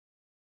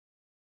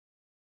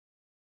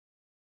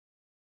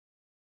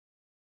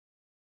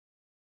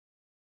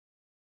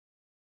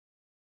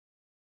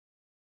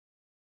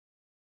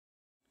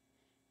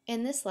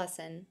In this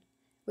lesson,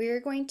 we are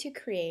going to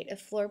create a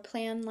floor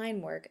plan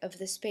line work of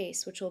the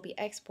space which will be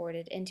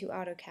exported into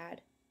AutoCAD.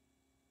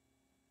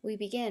 We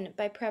begin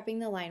by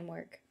prepping the line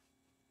work.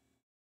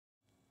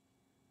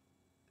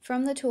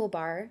 From the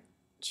toolbar,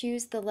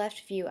 choose the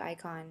left view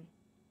icon.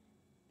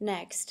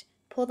 Next,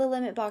 pull the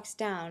limit box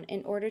down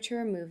in order to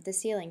remove the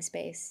ceiling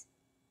space.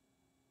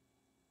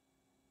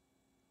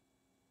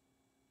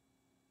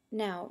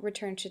 Now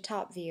return to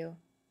top view.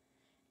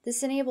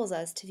 This enables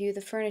us to view the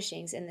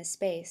furnishings in this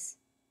space.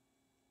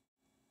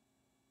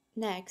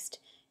 Next,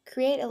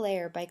 create a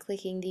layer by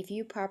clicking the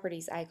View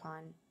Properties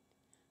icon.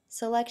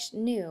 Select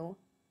New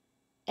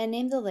and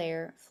name the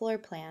layer Floor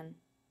Plan.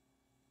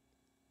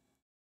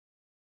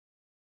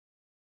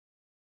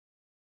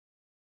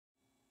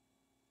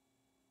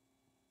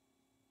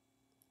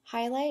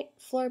 Highlight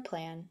Floor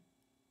Plan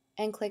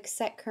and click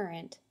Set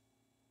Current.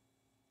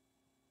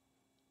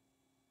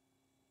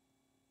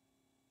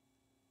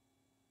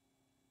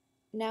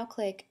 Now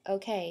click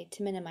OK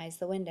to minimize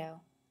the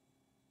window.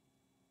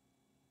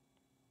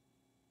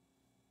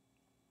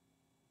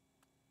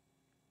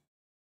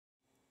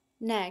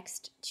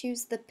 Next,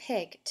 choose the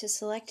pick to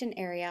select an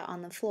area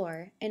on the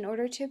floor in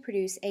order to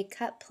produce a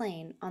cut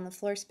plane on the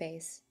floor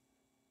space.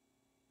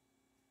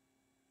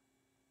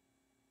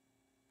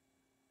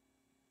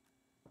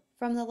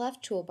 From the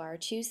left toolbar,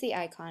 choose the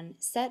icon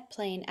Set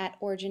Plane at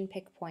Origin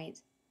Pick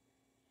Point.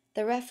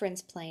 The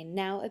reference plane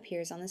now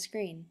appears on the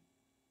screen.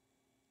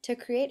 To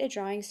create a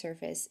drawing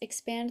surface,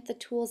 expand the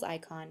Tools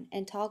icon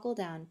and toggle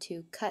down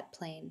to Cut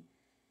Plane,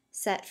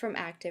 set from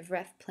Active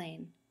Ref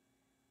Plane.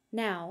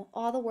 Now,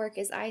 all the work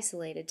is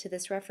isolated to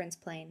this reference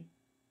plane.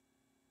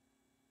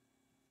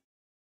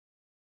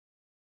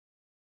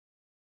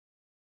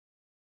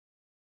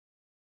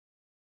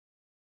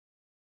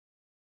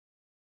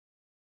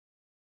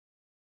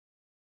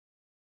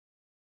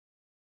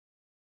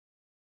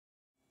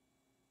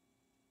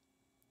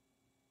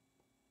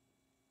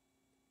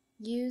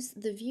 Use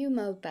the View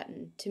Mode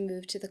button to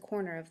move to the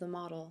corner of the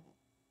model.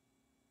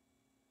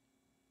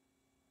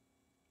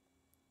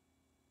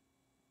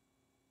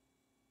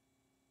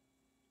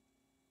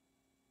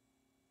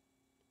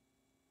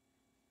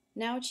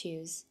 Now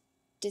choose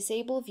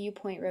Disable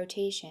Viewpoint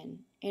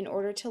Rotation in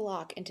order to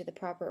lock into the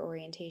proper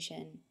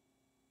orientation.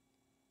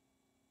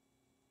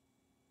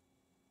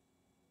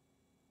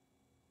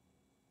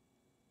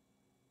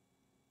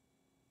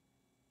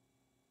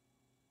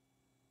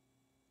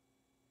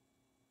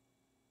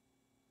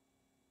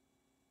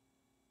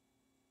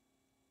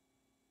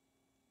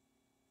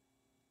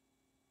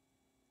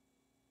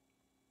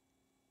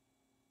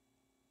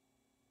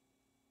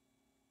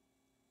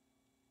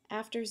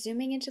 After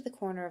zooming into the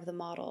corner of the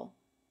model,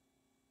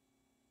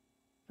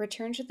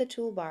 return to the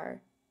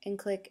toolbar and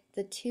click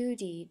the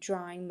 2D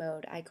Drawing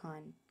Mode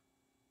icon.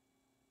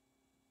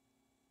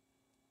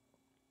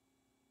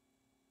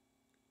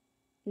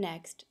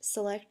 Next,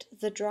 select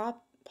the Draw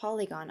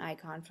Polygon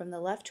icon from the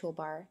left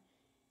toolbar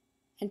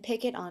and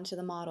pick it onto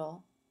the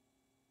model.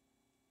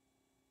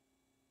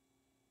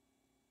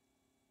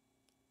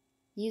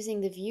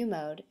 Using the View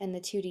mode and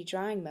the 2D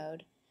Drawing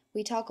mode,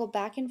 we toggle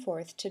back and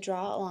forth to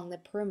draw along the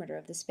perimeter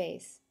of the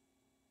space.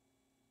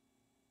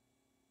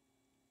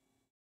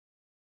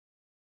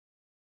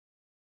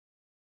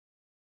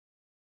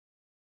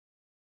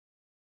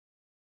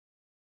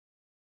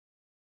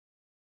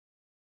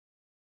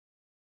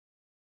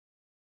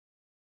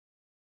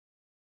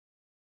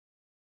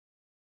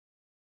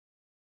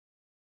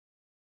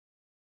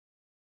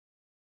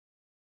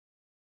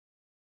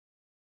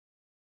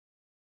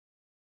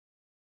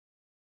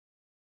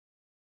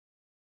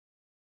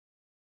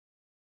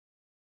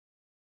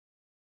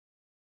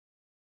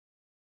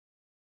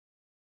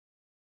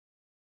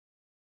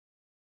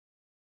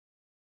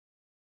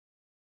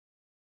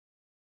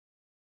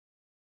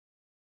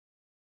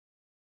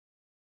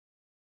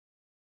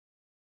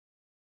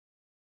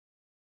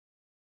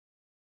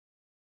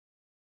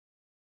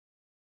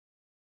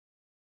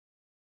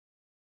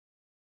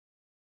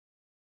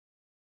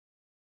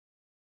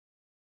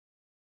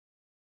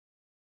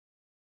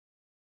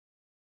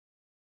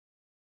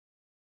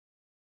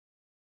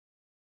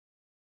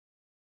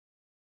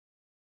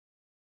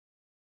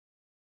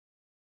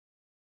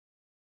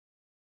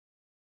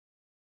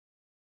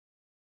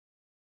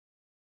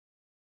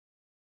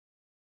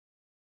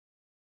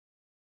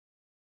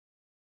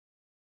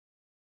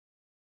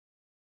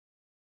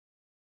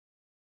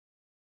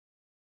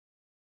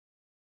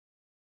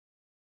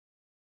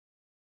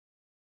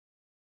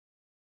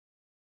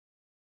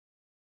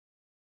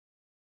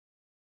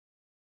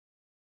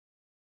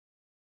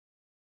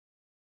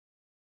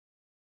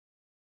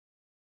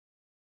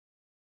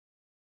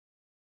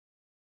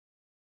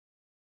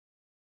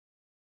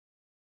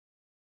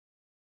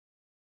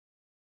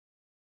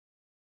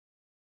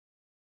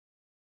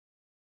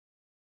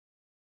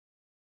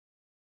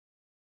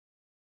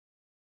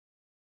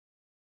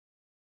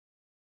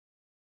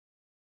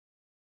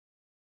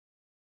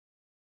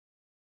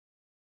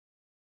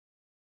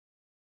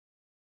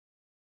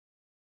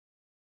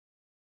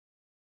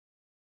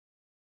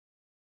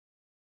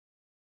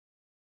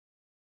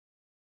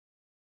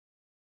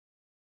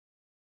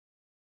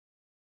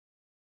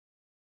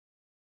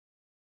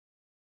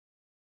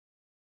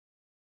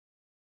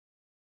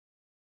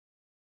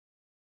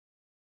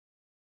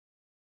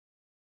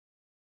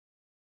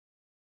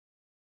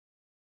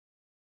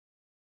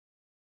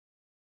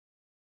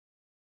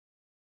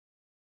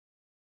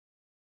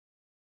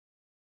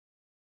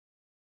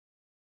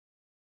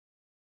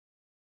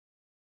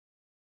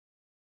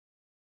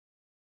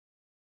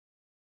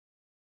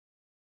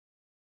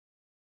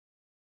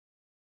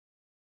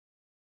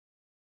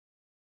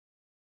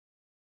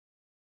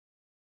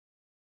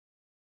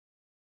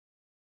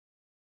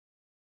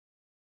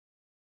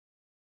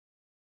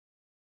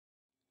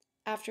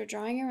 After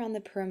drawing around the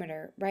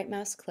perimeter,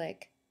 right-mouse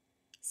click,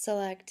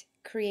 select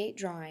Create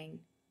Drawing.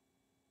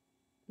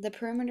 The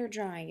perimeter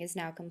drawing is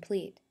now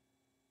complete.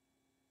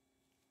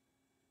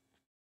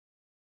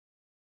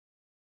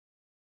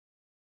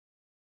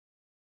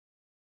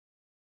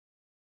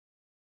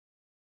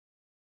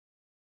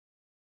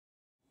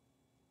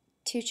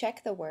 To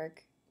check the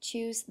work,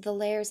 choose the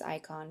Layers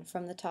icon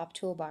from the top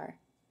toolbar.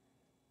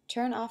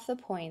 Turn off the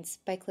points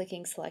by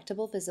clicking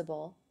Selectable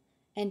Visible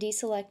and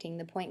deselecting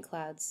the point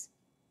clouds.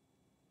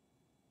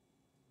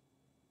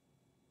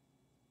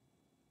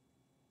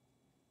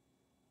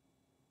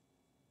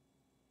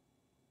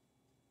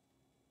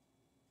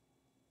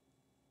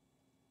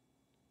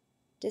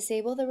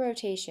 Disable the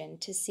rotation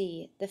to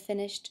see the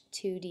finished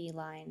 2D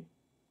line.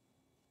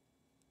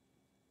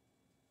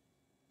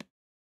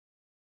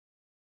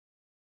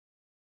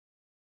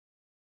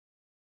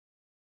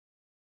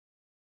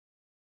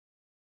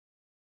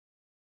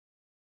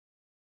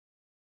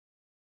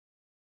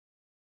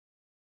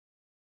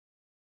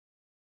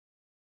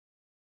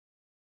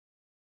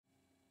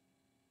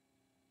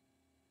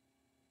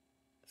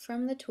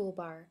 From the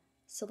toolbar,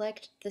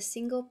 select the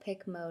Single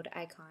Pick Mode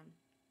icon.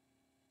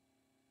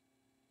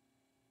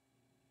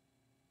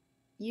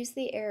 Use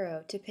the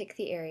arrow to pick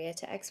the area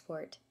to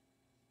export.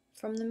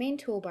 From the main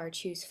toolbar,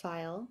 choose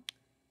File,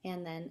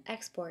 and then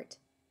Export.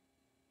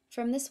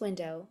 From this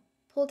window,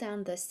 pull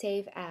down the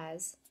Save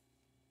As.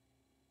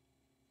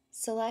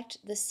 Select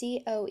the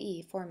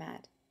COE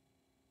format.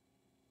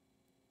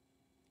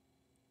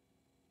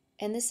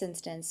 In this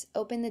instance,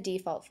 open the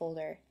default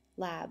folder,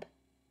 Lab.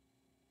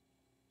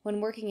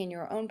 When working in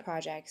your own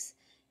projects,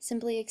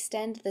 simply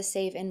extend the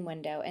Save In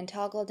window and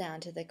toggle down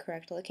to the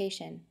correct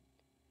location.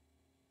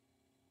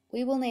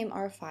 We will name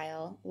our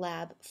file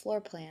Lab Floor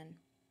Plan.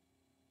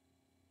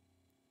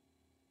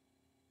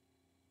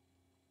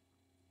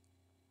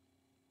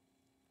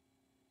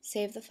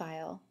 Save the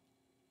file,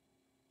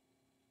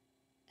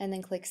 and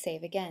then click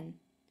Save again.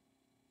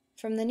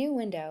 From the new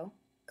window,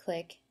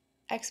 click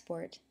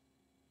Export.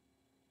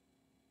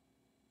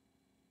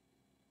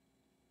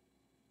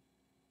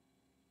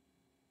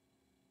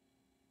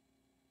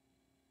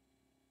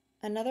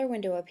 Another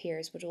window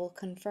appears which will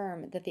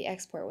confirm that the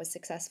export was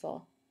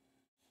successful.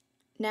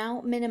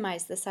 Now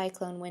minimize the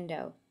Cyclone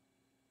window.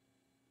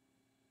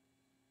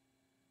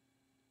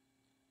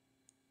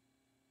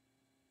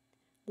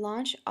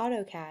 Launch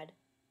AutoCAD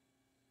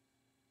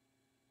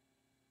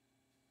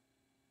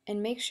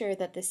and make sure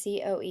that the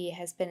COE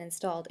has been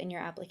installed in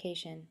your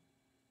application.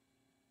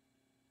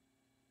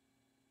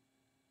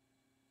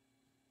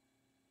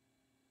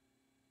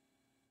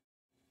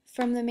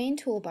 From the main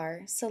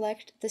toolbar,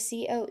 select the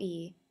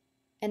COE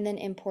and then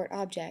Import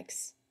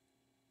Objects.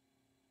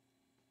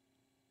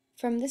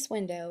 From this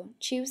window,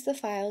 choose the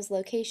file's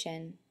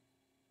location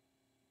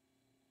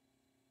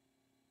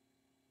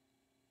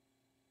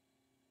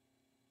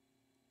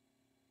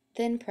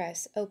then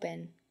press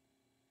Open.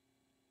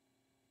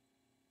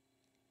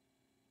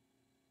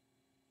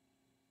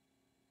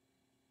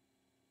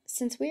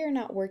 Since we are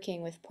not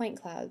working with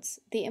point clouds,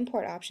 the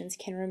import options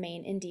can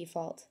remain in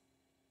default.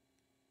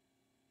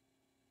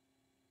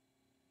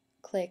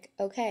 Click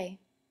OK.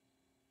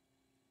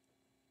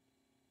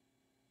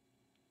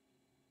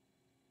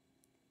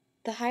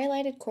 The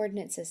highlighted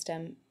coordinate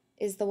system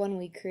is the one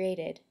we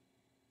created.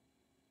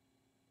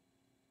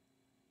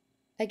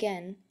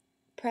 Again,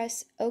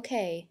 press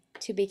OK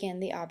to begin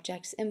the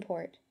object's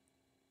import.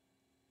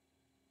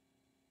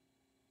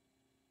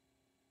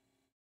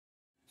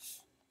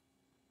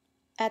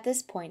 At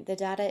this point, the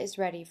data is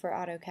ready for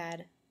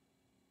AutoCAD.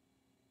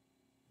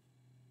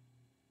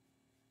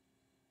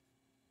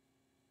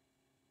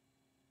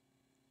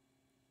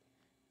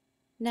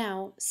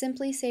 Now,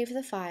 simply save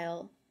the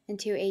file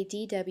into a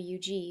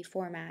DWG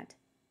format.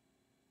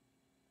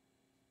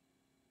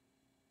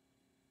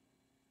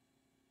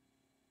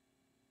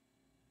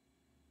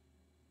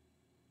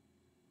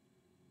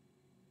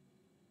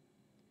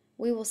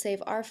 We will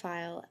save our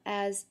file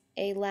as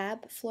a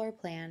lab floor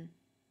plan.